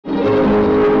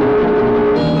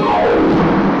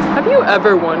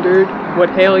ever wondered what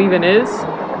hail even is?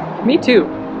 Me too.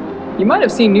 You might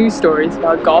have seen news stories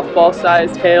about golf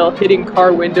ball-sized hail hitting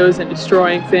car windows and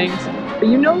destroying things, but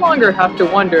you no longer have to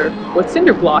wonder what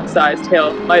cinder block-sized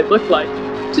hail might look like.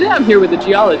 Today I'm here with a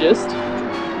geologist,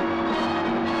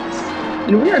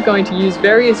 and we are going to use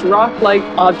various rock-like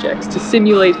objects to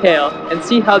simulate hail and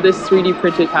see how this 3D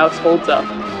printed house holds up.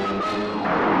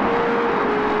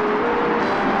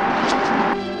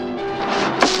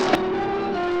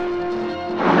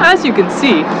 As you can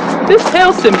see, this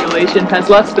hail simulation has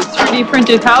left the 3D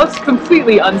printed house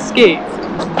completely unscathed.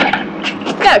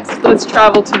 Next, let's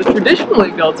travel to the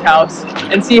traditionally built house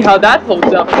and see how that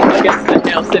holds up against the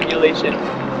hail simulation.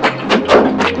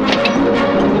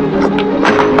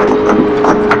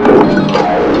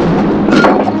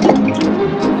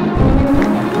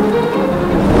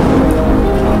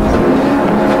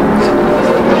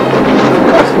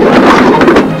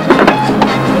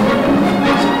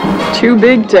 Too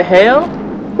big to hail?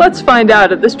 Let's find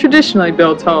out at this traditionally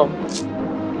built home.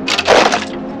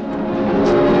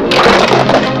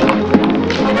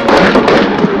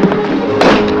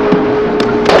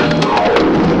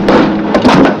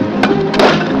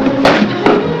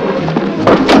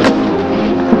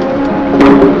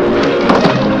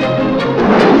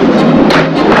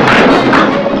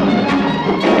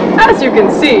 As you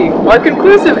can see, our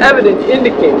conclusive evidence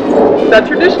indicates that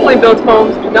traditionally built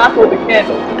homes do not hold a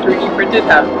candle to 3D printed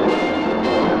houses.